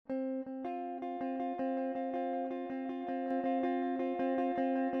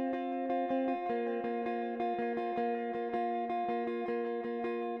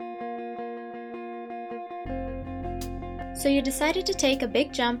So you decided to take a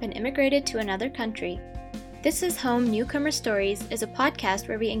big jump and immigrated to another country. This is Home Newcomer Stories is a podcast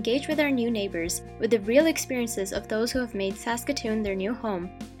where we engage with our new neighbors with the real experiences of those who have made Saskatoon their new home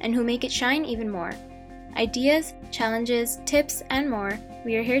and who make it shine even more. Ideas, challenges, tips, and more,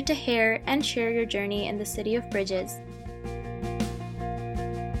 we are here to hear and share your journey in the City of Bridges.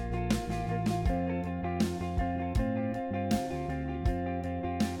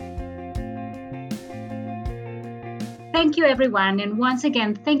 Thank you, everyone. And once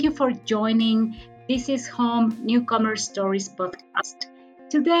again, thank you for joining. This is Home Newcomer Stories podcast.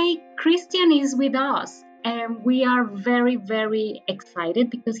 Today, Christian is with us, and we are very, very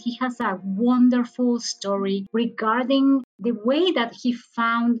excited because he has a wonderful story regarding the way that he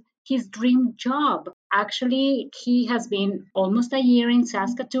found his dream job. Actually, he has been almost a year in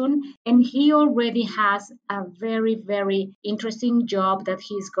Saskatoon, and he already has a very, very interesting job that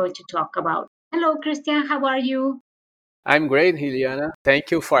he's going to talk about. Hello, Christian. How are you? I'm great, Juliana.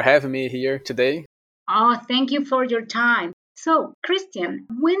 Thank you for having me here today. Oh, thank you for your time. So, Christian,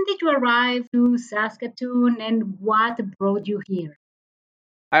 when did you arrive to Saskatoon and what brought you here?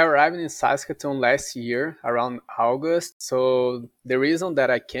 I arrived in Saskatoon last year around August. So the reason that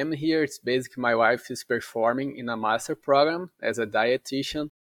I came here is basically my wife is performing in a master program as a dietitian.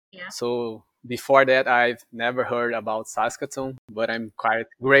 Yeah. So before that, I've never heard about Saskatoon, but I'm quite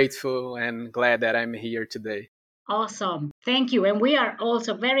grateful and glad that I'm here today. Awesome. Thank you. And we are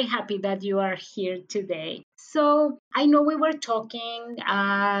also very happy that you are here today. So, I know we were talking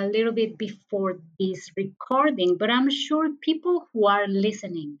a little bit before this recording, but I'm sure people who are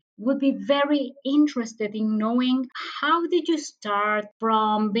listening would be very interested in knowing how did you start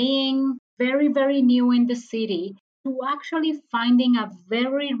from being very, very new in the city to actually finding a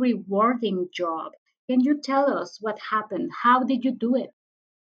very rewarding job. Can you tell us what happened? How did you do it?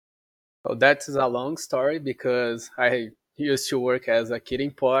 So that is a long story because I used to work as a kid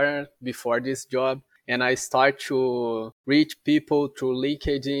importer before this job. And I start to reach people through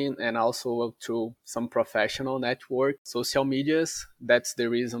LinkedIn and also through some professional network, social medias. That's the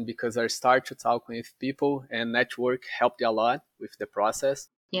reason because I start to talk with people and network helped a lot with the process.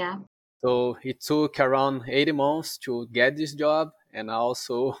 Yeah. So it took around 80 months to get this job and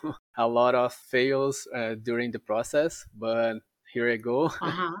also a lot of fails during the process. But here I go.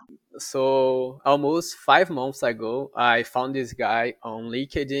 Uh-huh. So almost 5 months ago, I found this guy on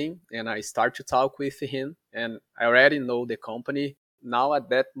LinkedIn and I start to talk with him and I already know the company. Now at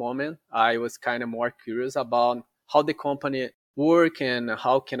that moment, I was kind of more curious about how the company work and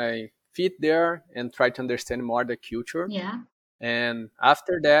how can I fit there and try to understand more the culture. Yeah. And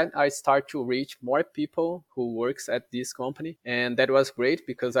after that, I start to reach more people who works at this company. And that was great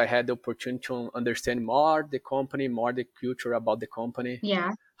because I had the opportunity to understand more the company, more the culture about the company,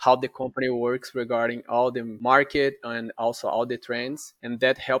 Yeah. how the company works regarding all the market and also all the trends. And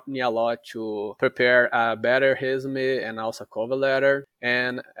that helped me a lot to prepare a better resume and also cover letter.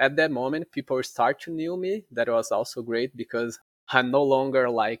 And at that moment, people start to know me. That was also great because I'm no longer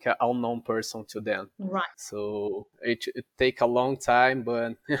like an unknown person to them. Right. So it take a long time,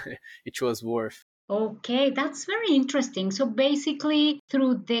 but it was worth. Okay, that's very interesting. So basically,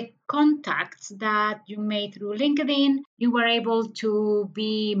 through the contacts that you made through LinkedIn, you were able to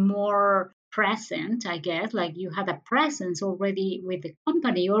be more present, I guess, like you had a presence already with the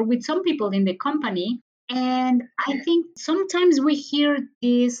company or with some people in the company. And I think sometimes we hear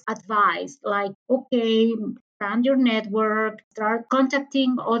this advice like, okay, expand your network, start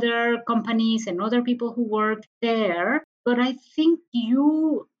contacting other companies and other people who work there, but I think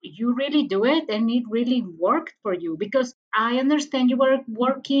you really do it and it really worked for you because I understand you were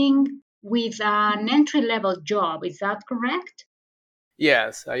working with an entry level job. Is that correct?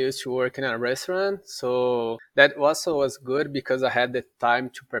 Yes, I used to work in a restaurant, so that also was good because I had the time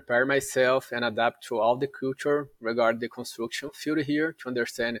to prepare myself and adapt to all the culture regarding the construction field here to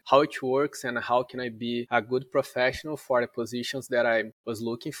understand how it works and how can I be a good professional for the positions that I was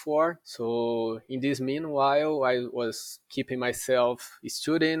looking for. So in this meanwhile, I was keeping myself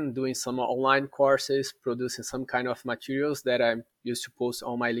studying, doing some online courses, producing some kind of materials that I used to post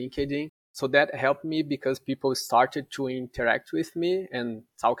on my LinkedIn. So that helped me because people started to interact with me and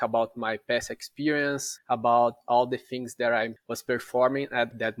talk about my past experience, about all the things that I was performing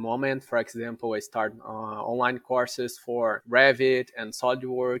at that moment. For example, I started online courses for Revit and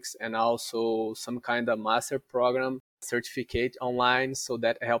SolidWorks and also some kind of master program certificate online. So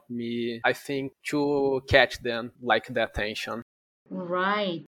that helped me, I think, to catch them like the attention.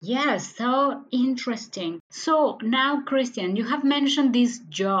 Right. Yes, so interesting. So now, Christian, you have mentioned this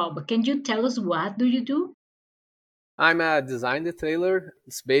job. Can you tell us what do you do? I'm a design detailer.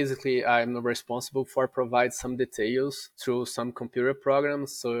 It's basically I'm responsible for provide some details through some computer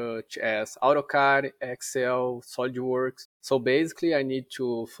programs such as AutoCAD, Excel, SolidWorks. So basically I need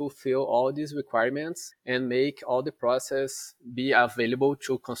to fulfill all these requirements and make all the process be available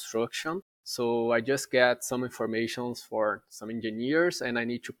to construction. So I just get some information for some engineers and I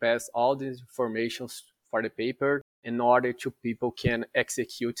need to pass all these informations for the paper in order to people can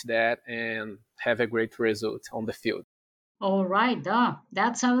execute that and have a great result on the field. All right,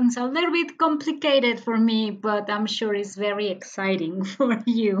 that sounds a little bit complicated for me, but I'm sure it's very exciting for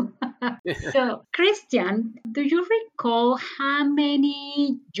you. So, Christian, do you recall how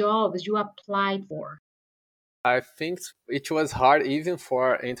many jobs you applied for? I think it was hard even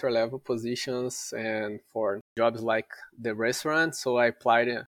for entry level positions and for jobs like the restaurant. So I applied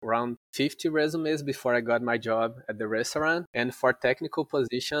around 50 resumes before I got my job at the restaurant. And for technical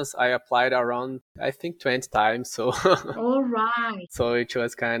positions, I applied around, I think, 20 times. So All right. so it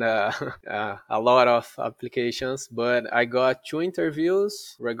was kind of a lot of applications, but I got two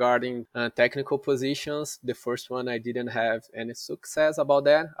interviews regarding technical positions. The first one, I didn't have any success about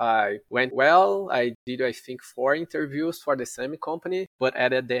that. I went well. I did, I think, 4 interviews for the same company, but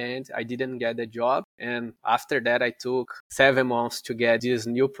at the end, I didn't get the job. And after that, I took 7 months to get this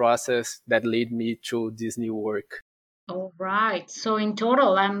new process that led me to this new work. All right. So in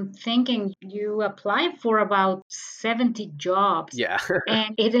total, I'm thinking you applied for about 70 jobs Yeah.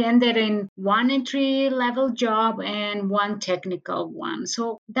 and it ended in one entry level job and one technical one.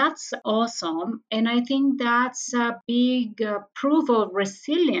 So that's awesome. And I think that's a big proof of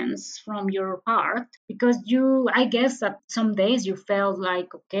resilience from your part because I guess that some days you felt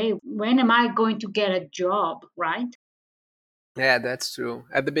like, okay, when am I going to get a job, right? Yeah, that's true.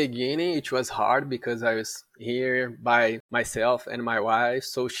 At the beginning, it was hard because I was here by myself and my wife.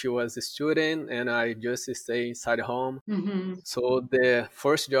 So she was a student and I just stay inside home. Hmm. So the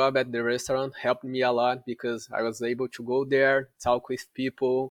first job at the restaurant helped me a lot because I was able to go there, talk with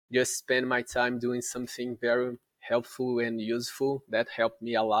people, just spend my time doing something very helpful and useful. That helped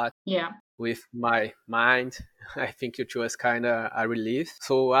me a lot Yeah. with my mind. I think it was kind of a relief.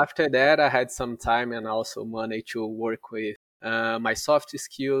 So after that, I had some time and also money to work with my soft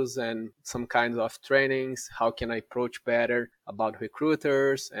skills and some kinds of trainings. How can I approach better about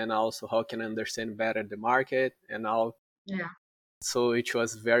recruiters and also how can I understand better the market and all. Yeah. So it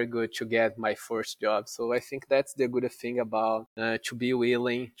was very good to get my first job. So I think that's the good thing about to be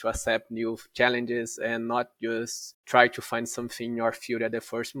willing to accept new challenges and not just try to find something in your field at the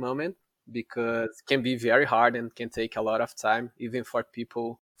first moment because it can be very hard and can take a lot of time, even for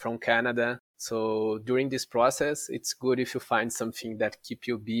people from Canada. So during this process, it's good if you find something that keep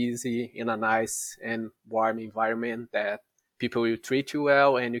you busy in a nice and warm environment that people will treat you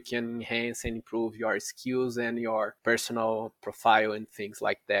well and you can enhance and improve your skills and your personal profile and things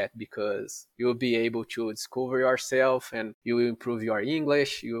like that because you'll be able to discover yourself and you will improve your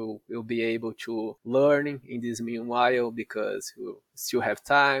English. You will be able to learn in this meanwhile because you still have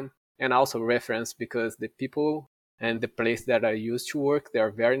time and also reference because the people and the place that I used to work, they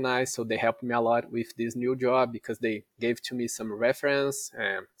are very nice. So they helped me a lot with this new job because they gave to me some reference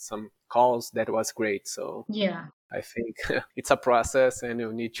and some calls that was great. So Yeah. I think it's a process and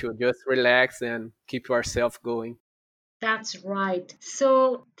you need to just relax and keep yourself going. That's right.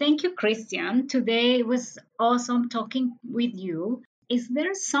 So, thank you, Christian. Today was awesome talking with you. Is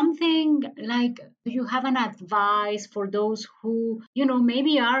there something like, do you have an advice for those who,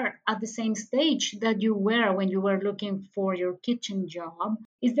 maybe are at the same stage that you were when you were looking for your kitchen job?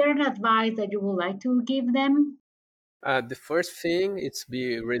 Is there an advice that you would like to give them? The first thing is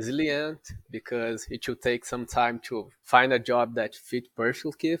be resilient because it will take some time to find a job that fit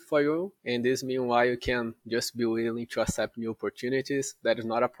perfectly for you. And this meanwhile, you can just be willing to accept new opportunities. That is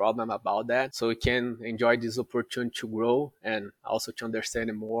not a problem about that. So you can enjoy this opportunity to grow and also to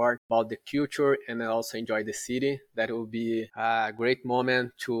understand more about the culture and also enjoy the city. That will be a great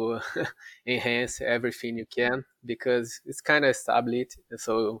moment to enhance everything you can because it's kind of established.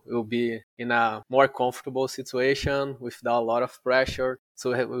 So you'll be in a more comfortable situation without a lot of pressure.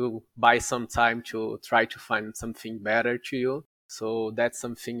 So it will buy some time to try to find something better to you. So that's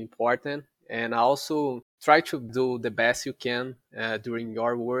something important. And also try to do the best you can during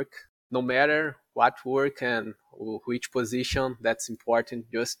your work, no matter what work and which position. That's important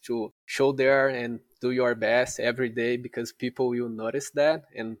just to show there and do your best every day because people will notice that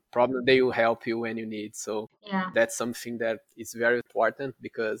and probably they will help you when you need. So Yeah. that's something that is very important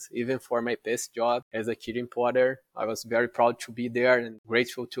because even for my past job as a kid importer, I was very proud to be there and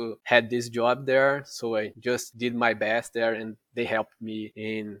grateful to had this job there. So I just did my best there and they helped me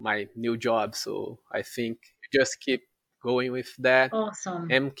in my new job. So I think just keep going with that. Awesome.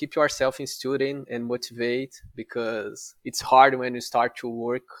 And keep yourself in studying and motivate, because it's hard when you start to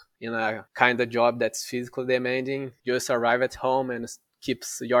work in a kind of job that's physically demanding. Just arrive at home and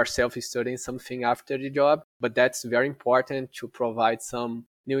keeps yourself studying something after the job. But that's very important to provide some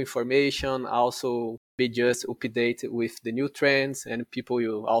new information, also be just updated with the new trends, and people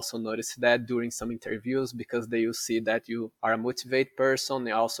will also notice that during some interviews, because they will see that you are a motivated person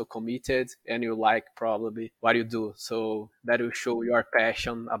and also committed, and you like probably what you do. So that will show your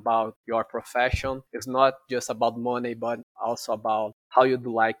passion about your profession. It's not just about money, but also about how you'd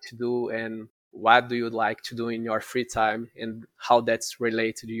like to do and what do you like to do in your free time and how that's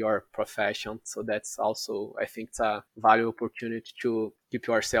related to your profession. So that's also, I think, it's a valuable opportunity to keep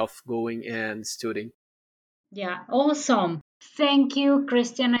yourself going and studying. Yeah, awesome. Thank you,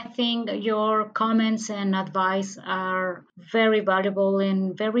 Christian. I think your comments and advice are very valuable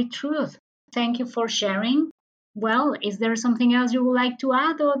and very true. Thank you for sharing. Well, is there something else you would like to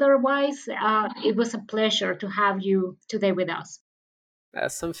add? Otherwise, it was a pleasure to have you today with us.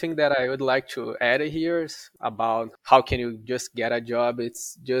 Something that I would like to add here is about how can you just get a job.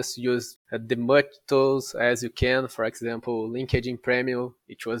 It's just use the much tools as you can. For example, LinkedIn Premium,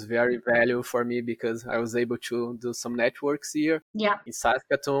 it was very valuable for me because I was able to do some networks here Yeah. in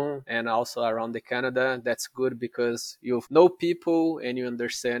Saskatoon and also around the Canada. That's good because you know people and you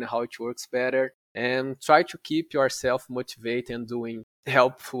understand how it works better. And try to keep yourself motivated and doing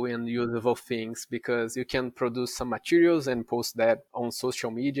helpful and usable things, because you can produce some materials and post that on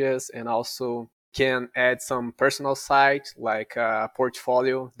social medias, and also can add some personal site like a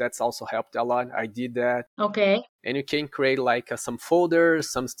portfolio. That's also helped a lot. I did that. Okay. And you can create like some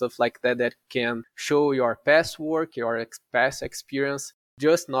folders, some stuff like that that can show your past work, your past experience,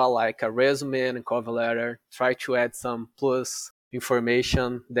 just not like a resume and cover letter. Try to add some plus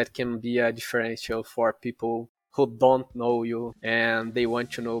information that can be a differential for people who don't know you and they want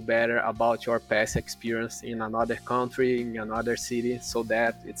to know better about your past experience in another country, in another city, so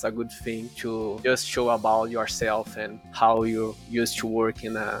that it's a good thing to just show about yourself and how you used to work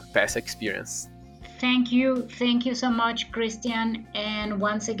in a past experience. Thank you. Thank you so much, Christian. And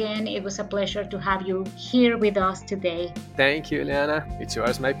once again, it was a pleasure to have you here with us today. Thank you, Liana. It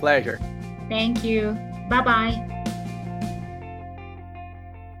was my pleasure. Thank you. Bye bye.